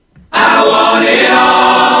want it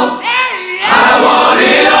all. I want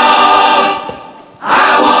it all.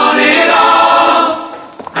 I want it all.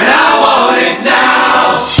 And I want it now.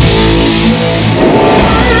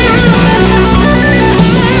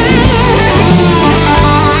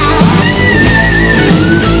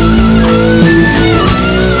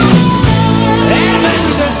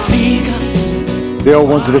 The old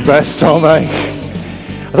ones are the best, aren't they?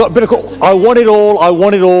 I thought a bit of, I want it all, I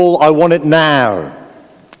want it all, I want it now.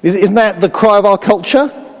 Isn't that the cry of our culture?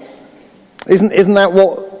 Isn't that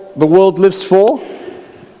what the world lives for?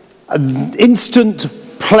 An instant,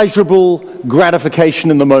 pleasurable gratification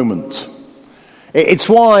in the moment. It's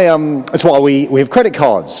why we have credit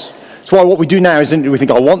cards. It's why what we do now is we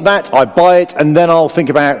think, I want that, I buy it, and then I'll think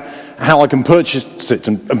about how I can purchase it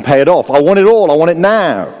and pay it off. I want it all, I want it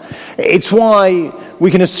now. It's why we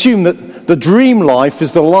can assume that the dream life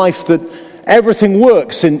is the life that everything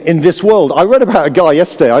works in this world. I read about a guy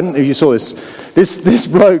yesterday, I don't know if you saw this. This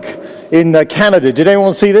bloke in Canada, did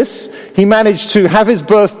anyone see this? He managed to have his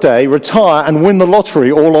birthday, retire, and win the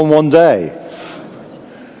lottery all on one day.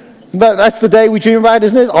 That's the day we dream about,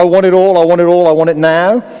 isn't it? I want it all, I want it all, I want it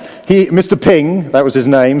now. Mr. Ping, that was his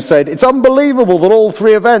name, said, it's unbelievable that all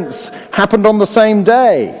three events happened on the same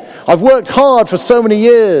day. I've worked hard for so many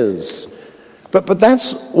years. But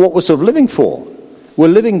that's what we're sort of living for. We're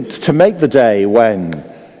living to make the day when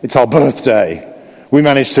it's our birthday. We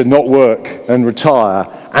manage to not work and retire,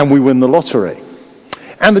 and we win the lottery.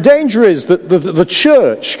 And the danger is that the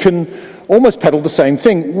church can almost peddle the same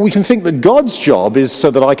thing. We can think that God's job is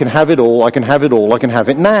so that I can have it all, I can have it all, I can have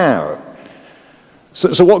it now.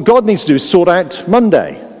 So what God needs to do is sort out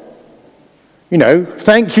Monday.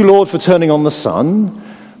 Thank you, Lord, for turning on the sun.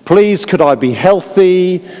 Please, could I be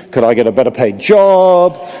healthy? Could I get a better paid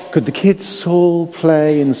job? Could the kids all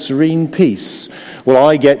play in serene peace? Will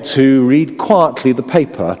I get to read quietly the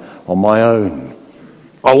paper on my own?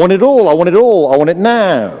 I want it all, I want it all, I want it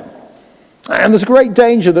now. And there's a great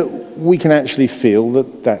danger that we can actually feel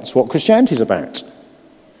that that's what Christianity is about.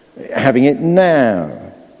 Having it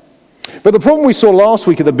now. But the problem we saw last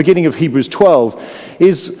week at the beginning of Hebrews 12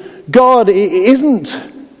 is God isn't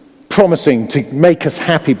promising to make us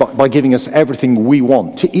happy by giving us everything we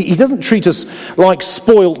want. He doesn't treat us like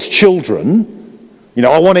spoilt children.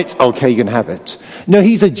 I want it, okay, you can have it. No,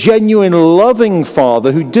 he's a genuine, loving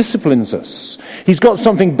Father who disciplines us. He's got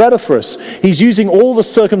something better for us. He's using all the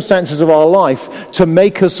circumstances of our life to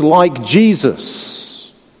make us like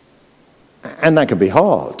Jesus. And that can be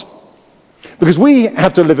hard. Because we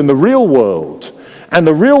have to live in the real world. And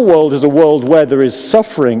the real world is a world where there is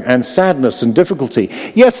suffering and sadness and difficulty.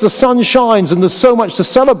 Yes, the sun shines and there's so much to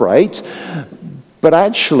celebrate, but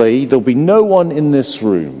actually there'll be no one in this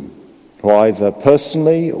room who either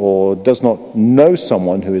personally or does not know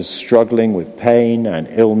someone who is struggling with pain and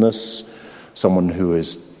illness, someone who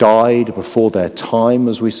has died before their time,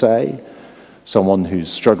 as we say, someone who's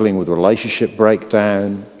struggling with relationship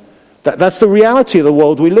breakdown. That's the reality of the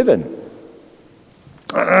world we live in.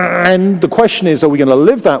 And the question is, are we going to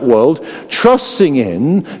live that world trusting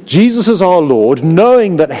in Jesus as our Lord,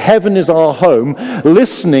 knowing that heaven is our home,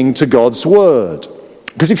 listening to God's word?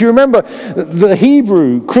 Because if you remember, the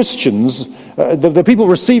Hebrew Christians, the people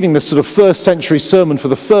receiving this sort of first century sermon for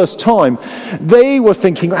the first time, they were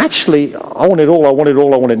thinking, actually, I want it all, I want it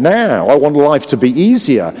all, I want it now. I want life to be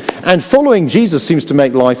easier. And following Jesus seems to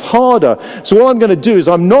make life harder. So what I'm going to do is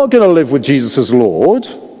I'm not going to live with Jesus as Lord.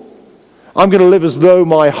 I'm going to live as though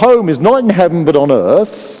my home is not in heaven but on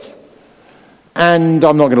earth, and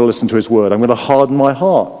I'm not going to listen to his word. I'm going to harden my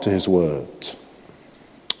heart to his word.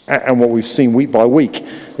 And what we've seen week by week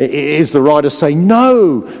is the writer saying,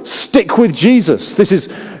 no, stick with Jesus. This is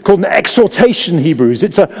called an exhortation in Hebrews.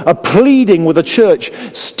 It's a pleading with the church.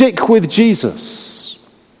 Stick with Jesus.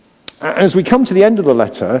 And as we come to the end of the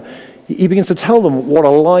letter, he begins to tell them what a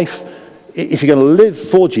life, if you're going to live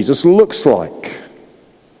for Jesus, looks like.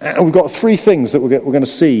 And we've got three things that we're going to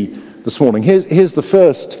see this morning. Here's the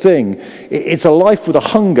first thing. It's a life with a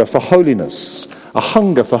hunger for holiness. A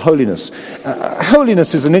hunger for holiness.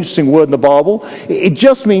 Holiness is an interesting word in the Bible. It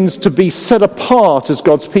just means to be set apart as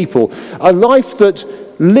God's people. A life that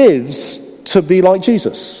lives to be like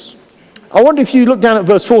Jesus. I wonder if you look down at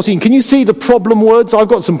verse 14, can you see the problem words? I've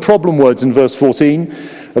got some problem words in verse 14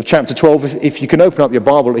 of chapter 12. If you can open up your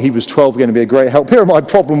Bible at Hebrews 12, going to be a great help. Here are my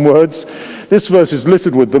problem words. This verse is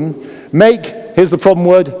littered with them. Here's the problem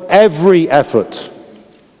word, every effort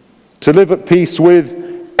to live at peace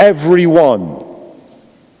with everyone.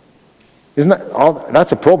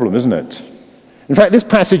 That's a problem, isn't it? In fact, this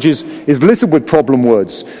passage is littered with problem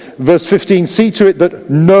words. Verse 15, see to it that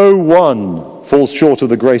no one falls short of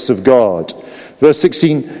the grace of God. Verse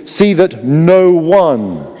 16, see that no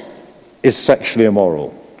one is sexually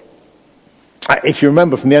immoral. If you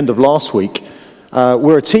remember from the end of last week,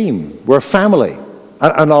 we're a team, we're a family.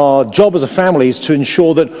 And our job as a family is to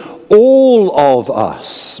ensure that all of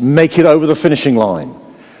us make it over the finishing line,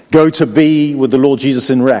 go to be with the Lord Jesus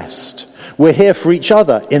in rest. We're here for each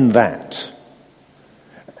other in that.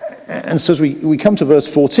 And so as we come to verse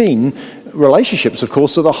 14, relationships, of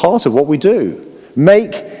course, are the heart of what we do.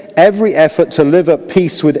 Make every effort to live at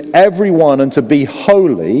peace with everyone and to be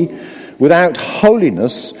holy. Without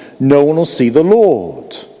holiness, no one will see the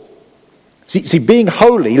Lord. See, being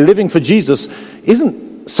holy, living for Jesus,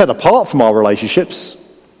 isn't set apart from our relationships.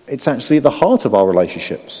 It's actually at the heart of our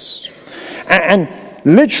relationships. And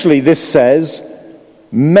literally this says,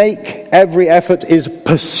 make every effort is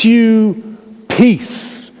pursue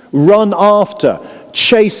peace, run after,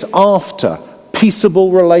 chase after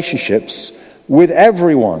peaceable relationships with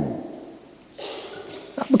everyone.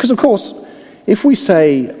 Because of course, if we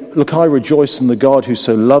say, look, I rejoice in the God who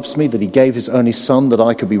so loves me that he gave his only son that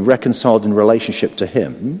I could be reconciled in relationship to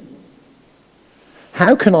him,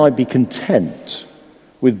 how can I be content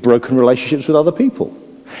with broken relationships with other people?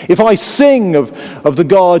 If I sing of the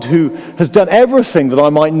God who has done everything that I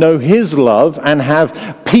might know his love and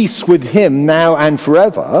have peace with him now and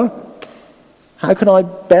forever, how can I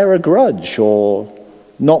bear a grudge or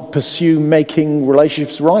not pursue making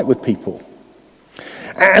relationships right with people?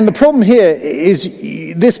 And the problem here is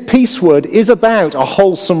this peace word is about a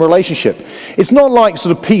wholesome relationship. It's not like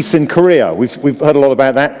sort of peace in Korea. We've heard a lot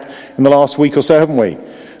about that in the last week or so, haven't we?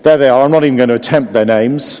 There they are. I'm not even going to attempt their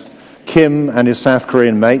names. Kim and his South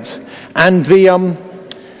Korean mate. And they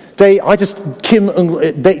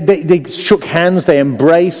shook hands, they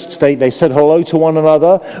embraced, they said hello to one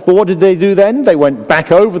another. But what did they do then? They went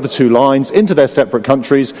back over the two lines into their separate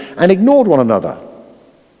countries and ignored one another.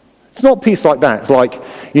 It's not peace like that. It's like,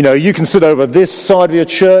 you can sit over this side of your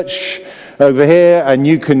church over here, and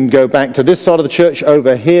you can go back to this side of the church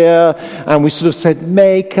over here, and we sort of said,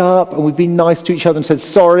 make up, and we've been nice to each other and said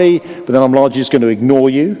sorry, but then I'm largely just going to ignore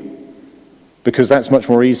you, because that's much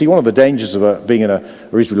more easy. One of the dangers of being in a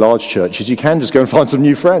reasonably large church is you can just go and find some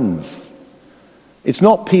new friends. It's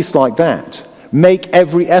not peace like that. Make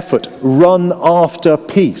every effort. Run after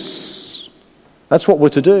peace. That's what we're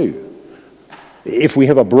to do. If we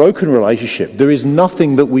have a broken relationship, there is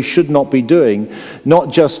nothing that we should not be doing, not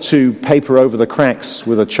just to paper over the cracks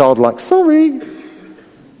with a childlike sorry,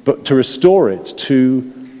 but to restore it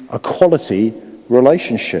to a quality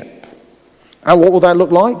relationship. And what will that look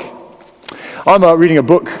like? I'm reading a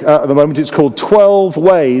book at the moment. It's called 12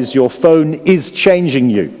 Ways Your Phone is Changing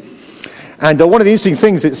You. And one of the interesting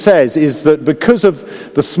things it says is that because of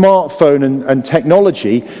the smartphone and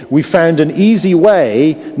technology, we found an easy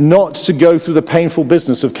way not to go through the painful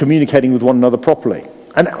business of communicating with one another properly.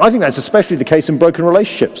 And I think that's especially the case in broken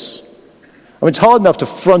relationships. I mean, it's hard enough to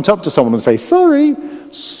front up to someone and say, sorry.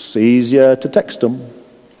 It's easier to text them.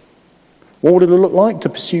 What would it look like to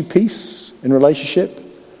pursue peace in relationship?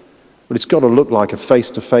 Well, it's got to look like a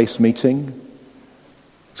face-to-face meeting.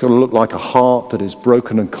 It's got to look like a heart that is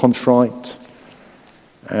broken and contrite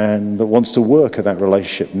and that wants to work at that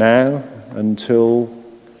relationship now until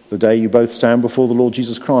the day you both stand before the Lord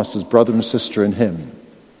Jesus Christ as brother and sister in him.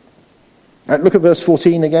 And look at verse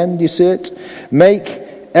 14 again. Do you see it? Make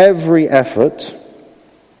every effort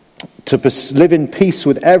to live in peace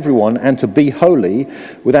with everyone and to be holy.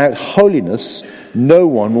 Without holiness, no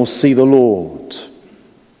one will see the Lord.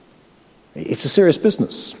 It's a serious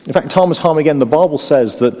business. In fact, time and time again, the Bible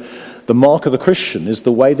says that the mark of the Christian is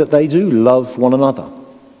the way that they do love one another.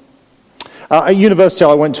 At university,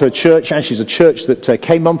 I went to a church, actually it's a church that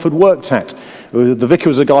Kay Mumford worked at. The vicar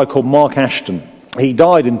was a guy called Mark Ashton. He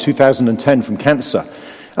died in 2010 from cancer.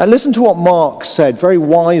 And listen to what Mark said very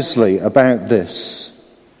wisely about this.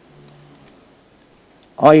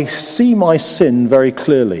 I see my sin very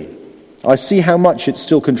clearly. I see how much it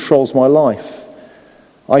still controls my life.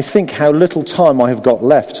 I think how little time I have got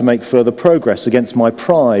left to make further progress against my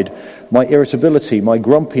pride, my irritability, my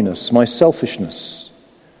grumpiness, my selfishness.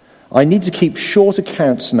 I need to keep short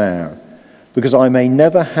accounts now because I may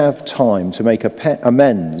never have time to make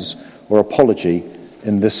amends or apology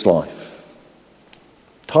in this life.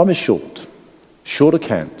 Time is short. Short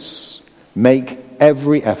accounts. Make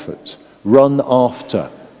every effort. Run after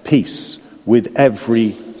peace with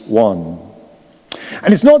everyone.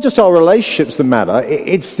 And it's not just our relationships that matter,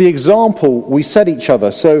 it's the example we set each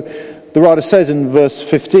other. So the writer says in verse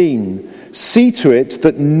 15, see to it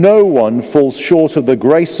that no one falls short of the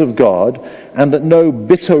grace of God and that no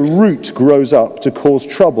bitter root grows up to cause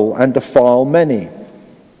trouble and defile many.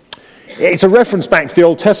 It's a reference back to the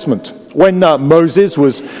Old Testament. When Moses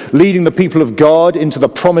was leading the people of God into the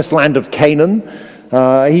promised land of Canaan,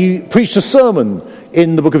 he preached a sermon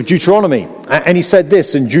in the book of Deuteronomy. And he said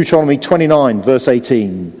this in Deuteronomy 29, verse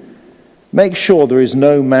 18. Make sure there is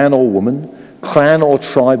no man or woman, clan or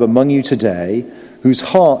tribe among you today whose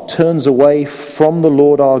heart turns away from the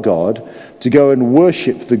Lord our God to go and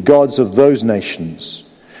worship the gods of those nations.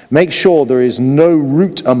 Make sure there is no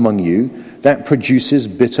root among you that produces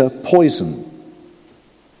bitter poison.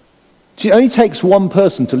 See, it only takes one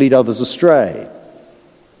person to lead others astray.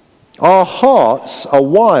 Our hearts are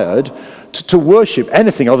wired to worship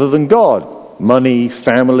anything other than God. Money,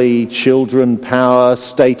 family, children, power,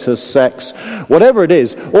 status, sex, whatever it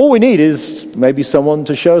is. All we need is maybe someone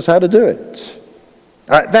to show us how to do it.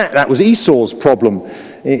 That was Esau's problem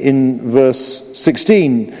in verse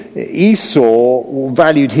 16. Esau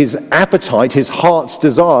valued his appetite, his heart's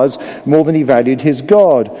desires, more than he valued his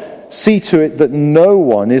God. See to it that no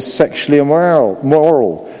one is sexually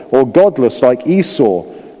immoral or godless like Esau,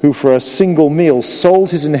 who for a single meal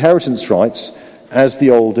sold his inheritance rights as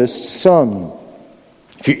the oldest son.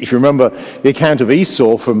 If you remember the account of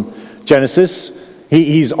Esau from Genesis,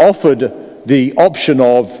 he's offered the option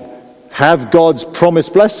of have God's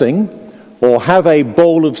promised blessing or have a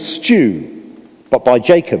bowl of stew, but by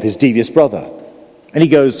Jacob, his devious brother. And he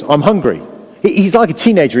goes, I'm hungry. He's like a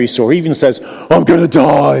teenager, Esau. He even says, I'm going to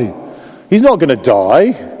die. He's not going to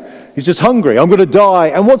die. He's just hungry. I'm going to die.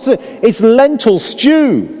 And what's it? It's lentil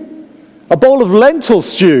stew. A bowl of lentil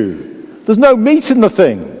stew. There's no meat in the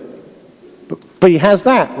thing. But he has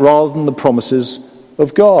that rather than the promises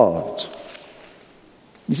of God.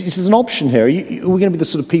 This is an option here. Are we going to be the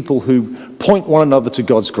sort of people who point one another to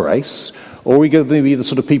God's grace? Or are we going to be the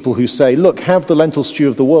sort of people who say, look, have the lentil stew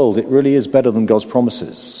of the world. It really is better than God's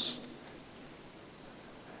promises.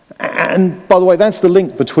 And by the way, that's the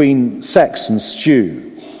link between sex and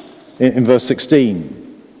stew in verse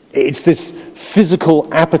 16. It's this physical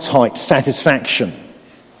appetite satisfaction.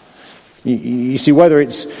 You see, whether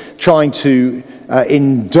it's trying to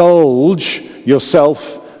indulge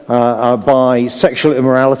yourself by sexual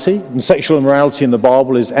immorality, and sexual immorality in the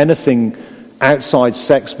Bible is anything outside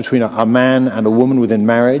sex between a man and a woman within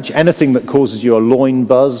marriage, anything that causes you a loin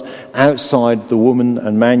buzz outside the woman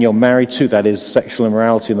and man you're married to, that is sexual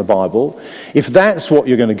immorality in the Bible. If that's what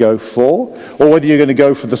you're going to go for, or whether you're going to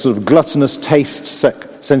go for the sort of gluttonous taste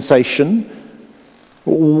sensation,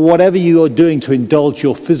 whatever you are doing to indulge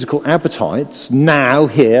your physical appetites, now,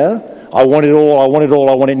 here, I want it all, I want it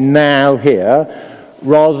all, I want it now, here,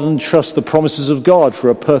 rather than trust the promises of God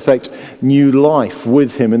for a perfect new life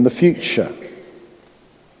with him in the future.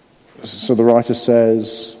 So the writer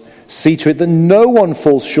says, see to it that no one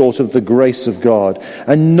falls short of the grace of God,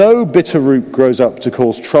 and no bitter root grows up to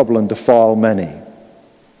cause trouble and defile many.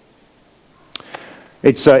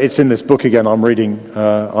 It's in this book again I'm reading.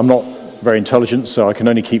 I'm not very intelligent, so I can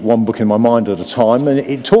only keep one book in my mind at a time. And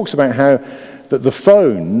it talks about how that the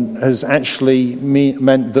phone has actually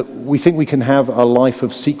meant that we think we can have a life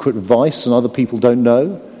of secret vice and other people don't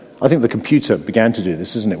know. I think the computer began to do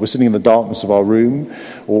this, isn't it? We're sitting in the darkness of our room,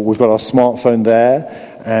 or we've got our smartphone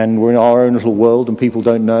there, and we're in our own little world and people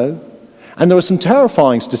don't know. And there are some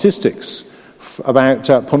terrifying statistics about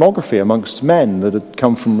pornography amongst men that had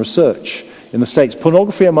come from research in the States.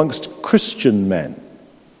 Pornography amongst Christian men.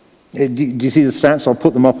 Do you see the stats? I'll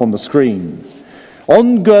put them up on the screen.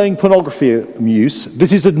 Ongoing pornography use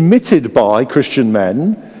that is admitted by Christian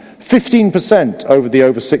men, 15% over the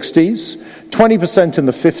over 60s, 20% in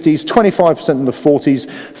the 50s, 25% in the 40s,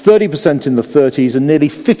 30% in the 30s, and nearly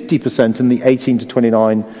 50% in the 18 to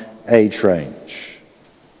 29 age range.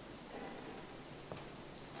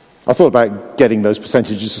 I thought about getting those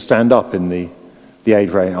percentages to stand up in the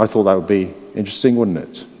age range. I thought that would be interesting, wouldn't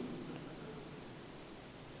it?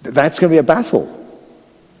 That's going to be a battle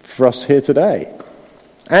for us here today.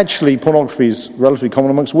 Actually, pornography is relatively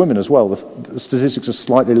common amongst women as well. The statistics are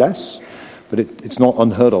slightly less, but it's not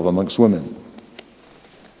unheard of amongst women.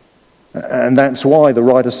 And that's why the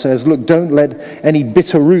writer says, look, don't let any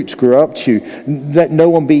bitter root grow up to you. Let no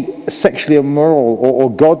one be sexually immoral or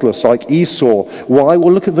godless like Esau. Why?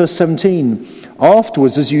 Well, look at verse 17.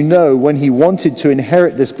 Afterwards, as you know, when he wanted to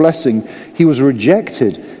inherit this blessing, he was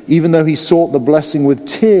rejected, even though he sought the blessing with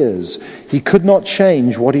tears. He could not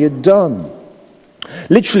change what he had done.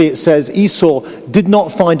 Literally, it says Esau did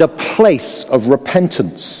not find a place of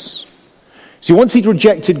repentance. See, once he'd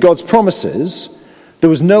rejected God's promises, there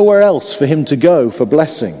was nowhere else for him to go for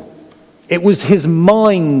blessing. It was his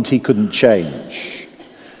mind he couldn't change.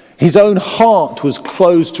 His own heart was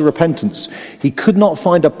closed to repentance. He could not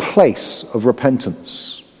find a place of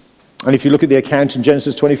repentance. And if you look at the account in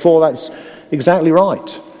Genesis 24, that's exactly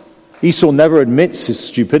right. Esau never admits his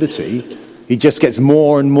stupidity. He just gets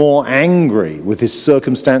more and more angry with his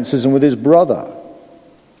circumstances and with his brother.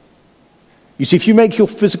 You see, if you make your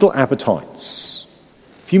physical appetites,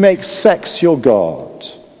 if you make sex your God,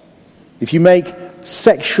 if you make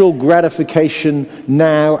sexual gratification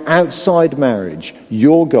now outside marriage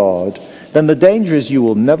your God, then the danger is you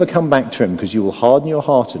will never come back to him because you will harden your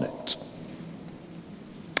heart in it.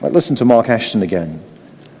 Listen to Mark Ashton again.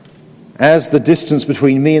 As the distance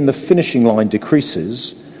between me and the finishing line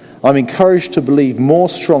decreases, I'm encouraged to believe more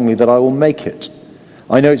strongly that I will make it.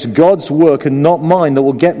 I know it's God's work and not mine that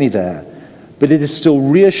will get me there, but it is still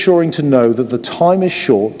reassuring to know that the time is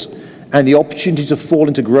short and the opportunity to fall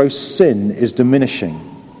into gross sin is diminishing.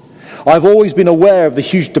 I've always been aware of the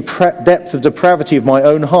huge depth of depravity of my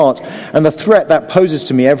own heart and the threat that poses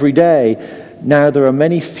to me every day. Now there are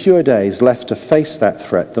many fewer days left to face that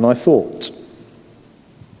threat than I thought.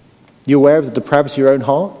 You aware of the depravity of your own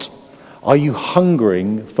heart? Are you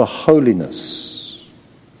hungering for holiness?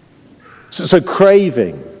 So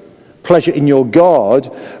craving pleasure in your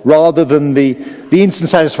God rather than the instant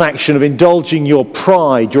satisfaction of indulging your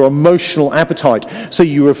pride, your emotional appetite. So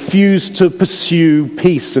you refuse to pursue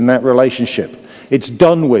peace in that relationship. It's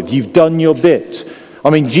done with. You've done your bit. I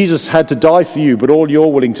mean, Jesus had to die for you, but all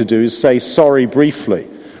you're willing to do is say sorry briefly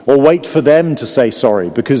or wait for them to say sorry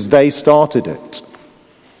because they started it.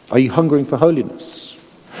 Are you hungering for holiness?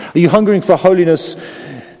 Are you hungering for holiness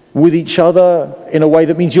with each other in a way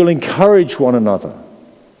that means you'll encourage one another?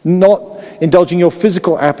 Not indulging your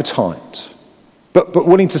physical appetite, but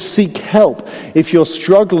willing to seek help if you're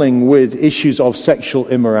struggling with issues of sexual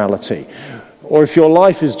immorality, or if your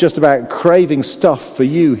life is just about craving stuff for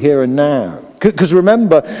you here and now. Because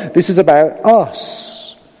remember, this is about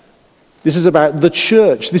us. This is about the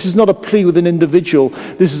church. This is not a plea with an individual.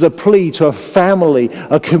 This is a plea to a family,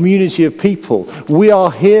 a community of people. We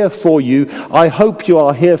are here for you. I hope you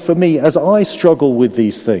are here for me as I struggle with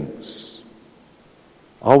these things.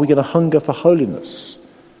 Are we going to hunger for holiness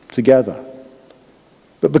together?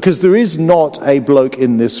 But because there is not a bloke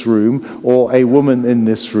in this room or a woman in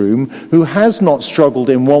this room who has not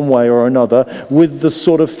struggled in one way or another with the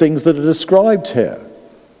sort of things that are described here.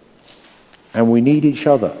 And we need each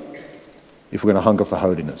other if we're going to hunger for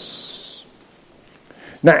holiness.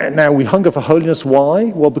 Now we hunger for holiness. Why?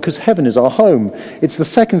 Well, because heaven is our home. It's the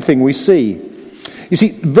second thing we see. You see,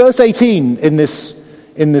 verse 18 in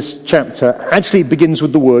this chapter actually begins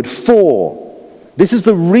with the word for. This is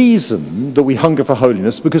the reason that we hunger for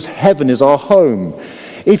holiness, because heaven is our home.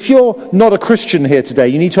 If you're not a Christian here today,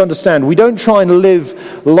 you need to understand we don't try and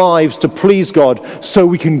live lives to please God so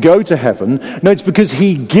we can go to heaven. No, it's because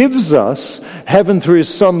he gives us heaven through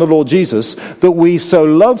his Son, the Lord Jesus, that we so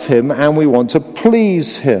love him and we want to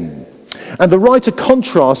please him. And the writer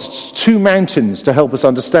contrasts two mountains to help us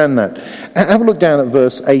understand that. Have a look down at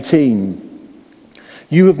verse 18.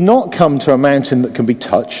 You have not come to a mountain that can be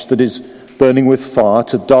touched, that is burning with fire,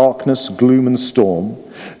 to darkness, gloom and storm,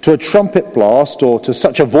 to a trumpet blast, or to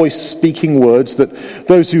such a voice speaking words that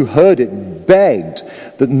those who heard it begged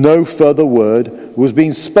that no further word was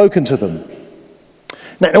being spoken to them.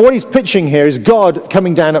 Now what he's pitching here is God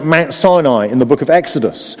coming down at Mount Sinai in the book of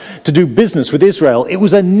Exodus to do business with Israel. It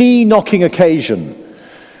was a knee-knocking occasion.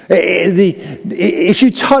 If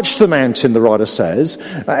you touched the mountain, the writer says,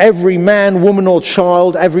 every man, woman or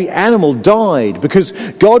child, every animal died, because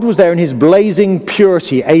God was there in his blazing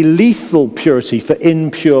purity, a lethal purity for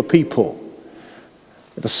impure people.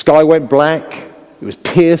 The sky went black. It was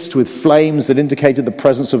pierced with flames that indicated the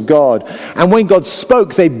presence of God. And when God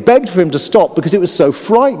spoke, they begged for him to stop because it was so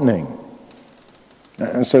frightening.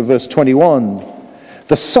 And so verse 21,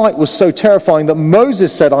 the sight was so terrifying that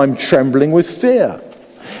Moses said, I'm trembling with fear.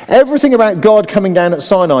 Everything about God coming down at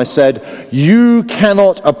Sinai said, you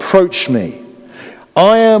cannot approach me.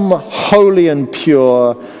 I am holy and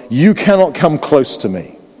pure. You cannot come close to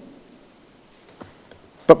me.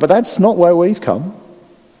 But that's not where we've come.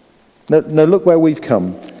 No, look where we've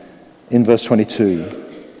come in verse 22.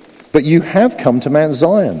 But you have come to Mount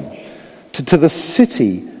Zion, to the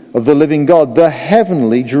city of the living God, the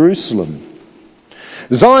heavenly Jerusalem.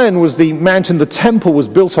 Zion was the mountain the temple was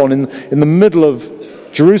built on in the middle of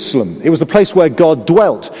Jerusalem. It was the place where God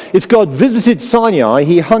dwelt. If God visited Sinai,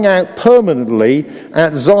 he hung out permanently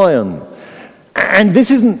at Zion. And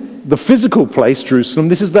this isn't the physical place, Jerusalem.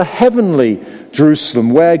 This is the heavenly Jerusalem,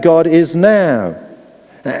 where God is now.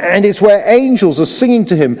 And it's where angels are singing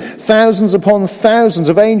to him, thousands upon thousands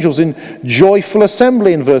of angels in joyful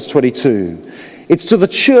assembly in verse 22. It's to the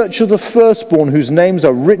church of the firstborn whose names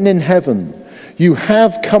are written in heaven, You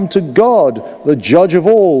have come to God, the judge of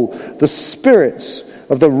all, the spirits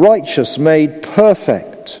of the righteous made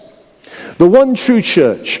perfect. The one true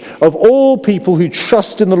church of all people who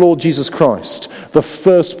trust in the Lord Jesus Christ, the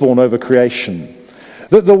firstborn over creation.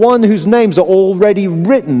 The one whose names are already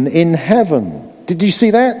written in heaven. Did you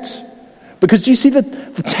see that? Because do you see the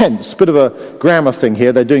tense? Bit of a grammar thing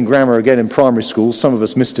here. They're doing grammar again in primary schools. Some of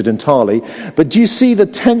us missed it entirely. But do you see the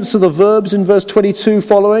tense of the verbs in verse 22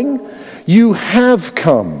 following? You have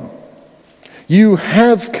come. You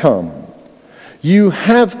have come. You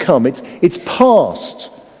have come. It's past.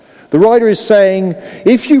 The writer is saying,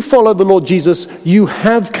 if you follow the Lord Jesus, you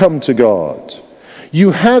have come to God.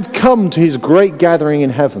 You have come to his great gathering in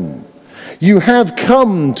heaven. You have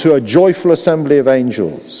come to a joyful assembly of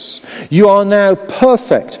angels. You are now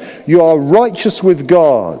perfect. You are righteous with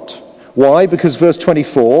God. Why? Because verse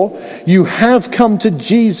 24, you have come to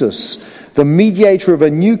Jesus, the mediator of a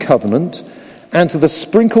new covenant, and to the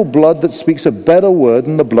sprinkled blood that speaks a better word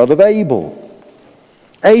than the blood of Abel.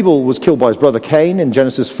 Abel was killed by his brother Cain in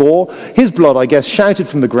Genesis 4. His blood, I guess, shouted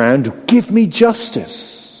from the ground, give me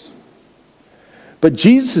justice. But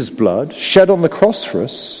Jesus' blood, shed on the cross for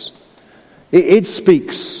us, it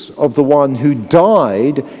speaks of the one who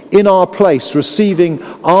died in our place, receiving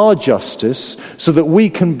our justice so that we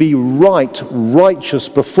can be righteous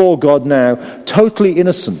before God now, totally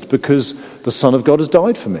innocent because the Son of God has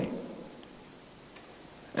died for me.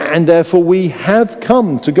 And therefore we have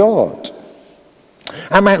come to God.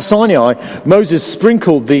 At Mount Sinai, Moses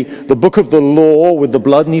sprinkled the book of the law with the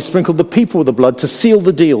blood, and he sprinkled the people with the blood to seal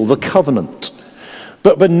the deal, the covenant.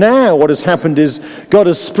 But now what has happened is God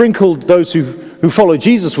has sprinkled those who follow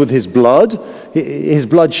Jesus with his blood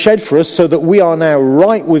shed for us, so that we are now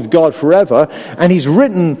right with God forever, and he's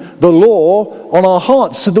written the law on our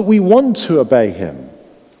hearts so that we want to obey him.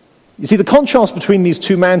 You see, the contrast between these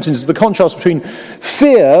two mountains is the contrast between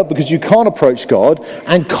fear, because you can't approach God,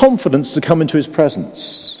 and confidence to come into his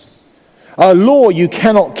presence. A law you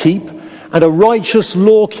cannot keep, and a righteous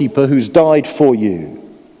lawkeeper who's died for you.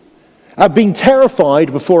 Being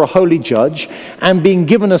terrified before a holy judge, and being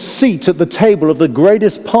given a seat at the table of the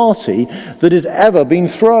greatest party that has ever been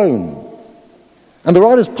thrown. And the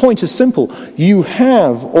writer's point is simple. You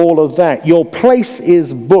have all of that. Your place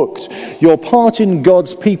is booked. Your part in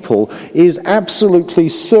God's people is absolutely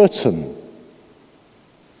certain.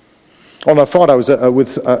 On a Friday, I was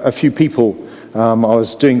with a few people. I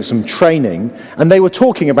was doing some training, and they were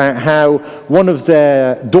talking about how one of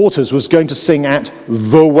their daughters was going to sing at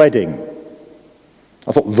the wedding.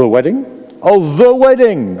 I thought, the wedding? Oh, the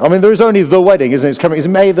wedding! I mean, there is only the wedding, isn't it? It's coming. Is it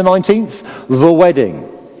May the 19th? The wedding.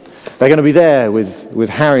 They're going to be there with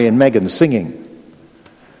Harry and Meghan singing.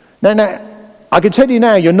 Now, I can tell you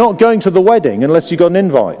now, you're not going to the wedding unless you got an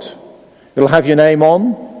invite. It'll have your name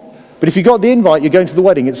on. But if you got the invite, you're going to the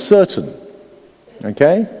wedding. It's certain.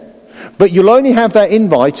 Okay? But you'll only have that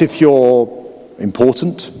invite if you're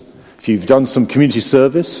important, if you've done some community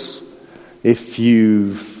service, if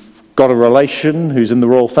you've got a relation who's in the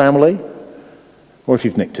royal family, or if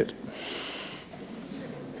you've nicked it.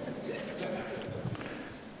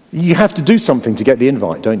 You have to do something to get the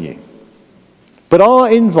invite, don't you? But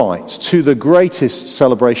our invite to the greatest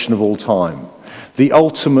celebration of all time, the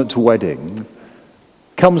ultimate wedding,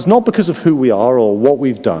 comes not because of who we are or what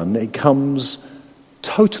we've done. It comes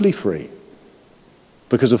totally free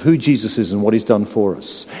because of who Jesus is and what he's done for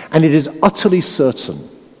us. And it is utterly certain.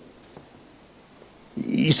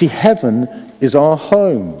 You see, heaven is our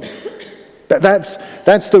home. That's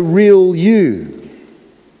the real you.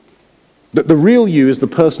 The real you is the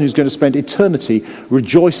person who's going to spend eternity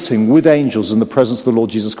rejoicing with angels in the presence of the Lord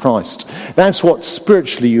Jesus Christ. That's what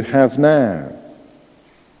spiritually you have now.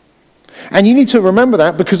 And you need to remember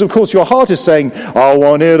that because, of course, your heart is saying, I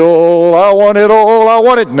want it all, I want it all, I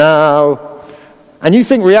want it now. And you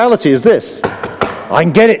think reality is this. I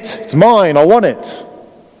can get it. It's mine. I want it.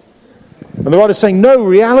 And the writer's saying, no,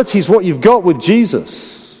 reality is what you've got with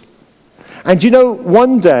Jesus. And you know,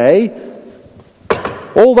 one day,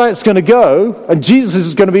 all that's going to go, and Jesus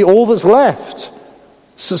is going to be all that's left.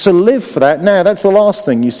 So live for that now. That's the last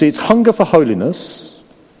thing. You see, it's hunger for holiness,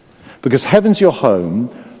 because heaven's your home,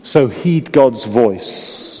 so heed God's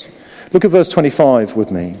voice. Look at verse 25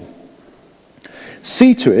 with me.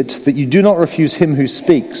 See to it that you do not refuse him who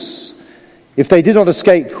speaks. If they did not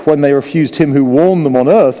escape when they refused him who warned them on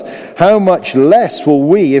earth, how much less will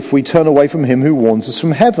we if we turn away from him who warns us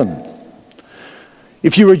from heaven?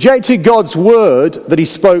 If you rejected God's word that he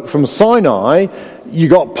spoke from Sinai, you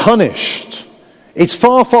got punished. It's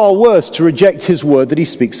far, far worse to reject his word that he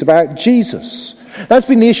speaks about Jesus. That's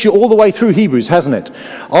been the issue all the way through Hebrews, hasn't it?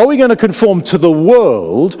 Are we going to conform to the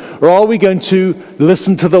world, or are we going to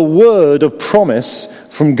listen to the word of promise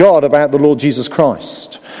from God about the Lord Jesus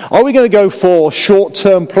Christ? Are we going to go for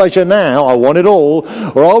short-term pleasure now, I want it all,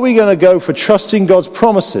 or are we going to go for trusting God's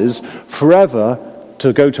promises forever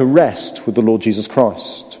to go to rest with the Lord Jesus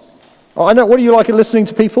Christ? I know, what do you like at listening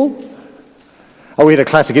to people? Oh, we had a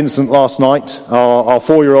classic incident last night. Our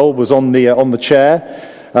 4-year-old was on the chair.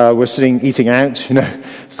 We're sitting, eating out.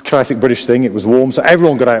 It's a classic British thing. It was warm, so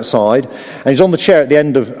everyone got outside. And he's on the chair at the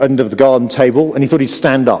end of the garden table, and he thought he'd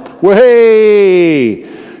stand up. Way!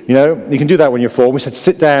 You can do that when you're 4. We said,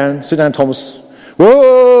 sit down, Thomas.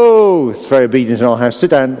 Whoa! It's very obedient in our house. Sit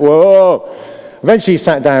down. Whoa! Eventually he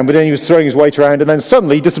sat down, but then he was throwing his weight around, and then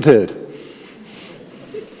suddenly he disappeared.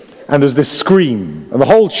 And there was this scream, and the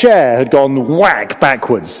whole chair had gone whack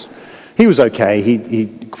backwards. He was okay. He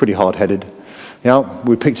pretty hard-headed.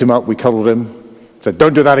 We picked him up, we cuddled him, said,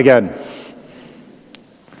 don't do that again.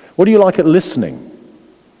 What do you like at listening?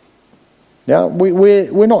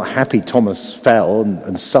 We're not happy Thomas fell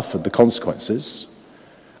and suffered the consequences.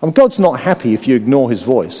 God's not happy if you ignore his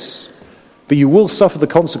voice, but you will suffer the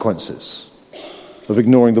consequences of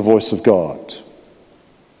ignoring the voice of God.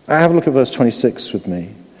 Have a look at verse 26 with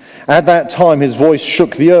me. At that time his voice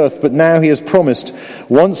shook the earth, but now he has promised,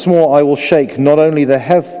 once more I will shake not only the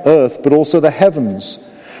earth, but also the heavens.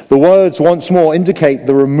 The words once more indicate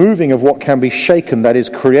the removing of what can be shaken, that is,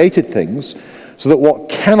 created things, so that what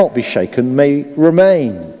cannot be shaken may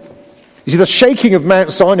remain. You see, the shaking of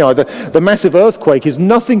Mount Sinai, the massive earthquake, is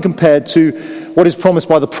nothing compared to what is promised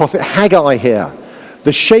by the prophet Haggai here.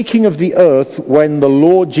 The shaking of the earth when the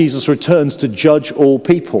Lord Jesus returns to judge all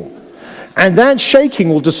people. And that shaking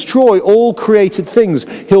will destroy all created things.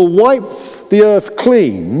 He'll wipe the earth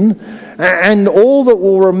clean, and all that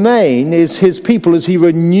will remain is his people as he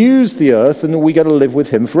renews the earth, and we get to live with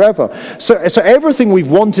him forever. So everything we've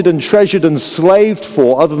wanted and treasured and slaved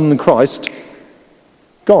for other than Christ,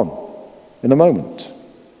 gone in a moment.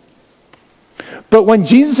 But when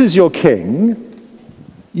Jesus is your king,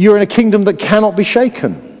 you're in a kingdom that cannot be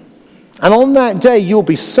shaken. And on that day, you'll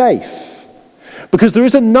be safe. Because there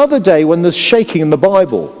is another day when there's shaking in the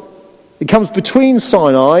Bible. It comes between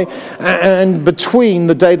Sinai and between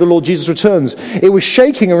the day the Lord Jesus returns. It was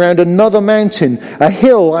shaking around another mountain, a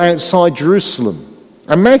hill outside Jerusalem.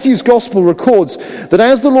 And Matthew's Gospel records that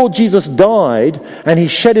as the Lord Jesus died and he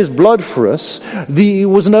shed his blood for us, there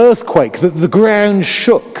was an earthquake, that the ground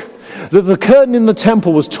shook. That the curtain in the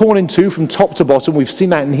temple was torn in two from top to bottom. We've seen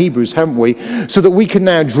that in Hebrews, haven't we? So that we can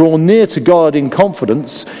now draw near to God in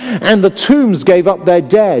confidence. And the tombs gave up their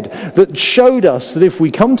dead. That showed us that if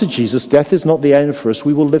we come to Jesus, death is not the end for us.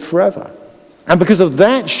 We will live forever. And because of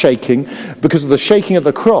that shaking, because of the shaking of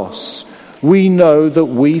the cross, we know that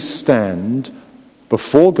we stand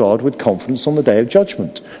before God with confidence on the day of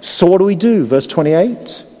judgment. So what do? Verse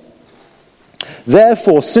 28.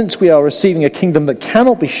 Therefore, since we are receiving a kingdom that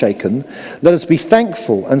cannot be shaken, let us be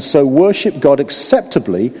thankful and so worship God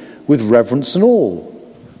acceptably with reverence and awe.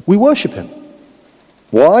 We worship him.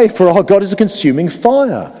 Why? For our God is a consuming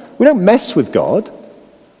fire. We don't mess with God.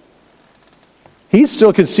 He's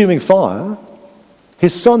still consuming fire.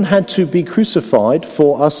 His son had to be crucified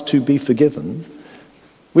for us to be forgiven.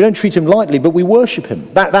 We don't treat him lightly, but we worship him.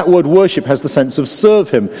 That word worship has the sense of serve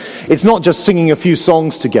him. It's not just singing a few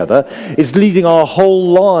songs together. It's leading our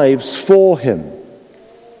whole lives for him.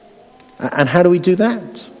 And how do we do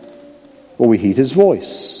that? Well, we heed his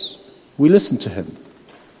voice. We listen to him.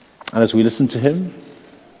 And as we listen to him,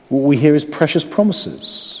 we hear his precious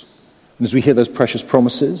promises. And as we hear those precious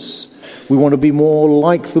promises, we want to be more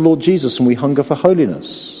like the Lord Jesus, and we hunger for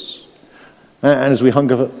holiness. And as we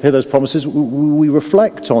hear those promises, we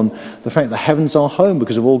reflect on the fact that heaven's our home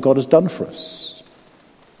because of all God has done for us.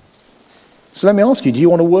 So let me ask you, do you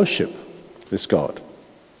want to worship this God?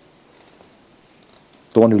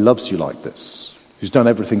 The one who loves you like this, who's done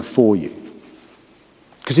everything for you.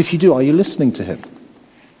 Because if you do, are you listening to him?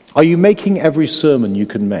 Are you making every sermon you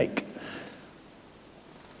can make?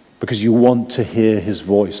 Because you want to hear his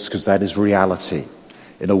voice, because that is reality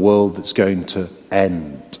in a world that's going to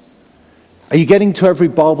end. Are you getting to every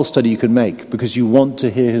Bible study you can make because you want to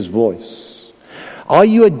hear his voice? Are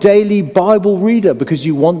you a daily Bible reader because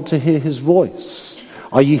you want to hear his voice?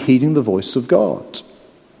 Are you heeding the voice of God?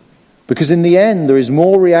 Because in the end, there is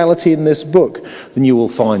more reality in this book than you will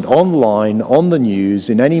find online, on the news,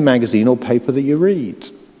 in any magazine or paper that you read.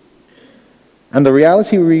 And the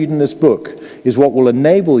reality we read in this book is what will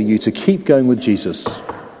enable you to keep going with Jesus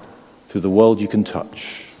through the world you can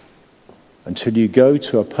touch. until you go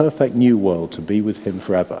to a perfect new world to be with him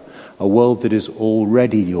forever, a world that is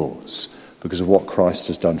already yours because of what Christ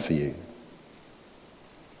has done for you.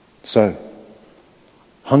 So,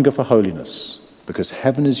 hunger for holiness, because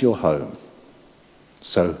heaven is your home.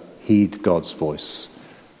 So heed God's voice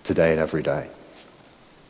today and every day.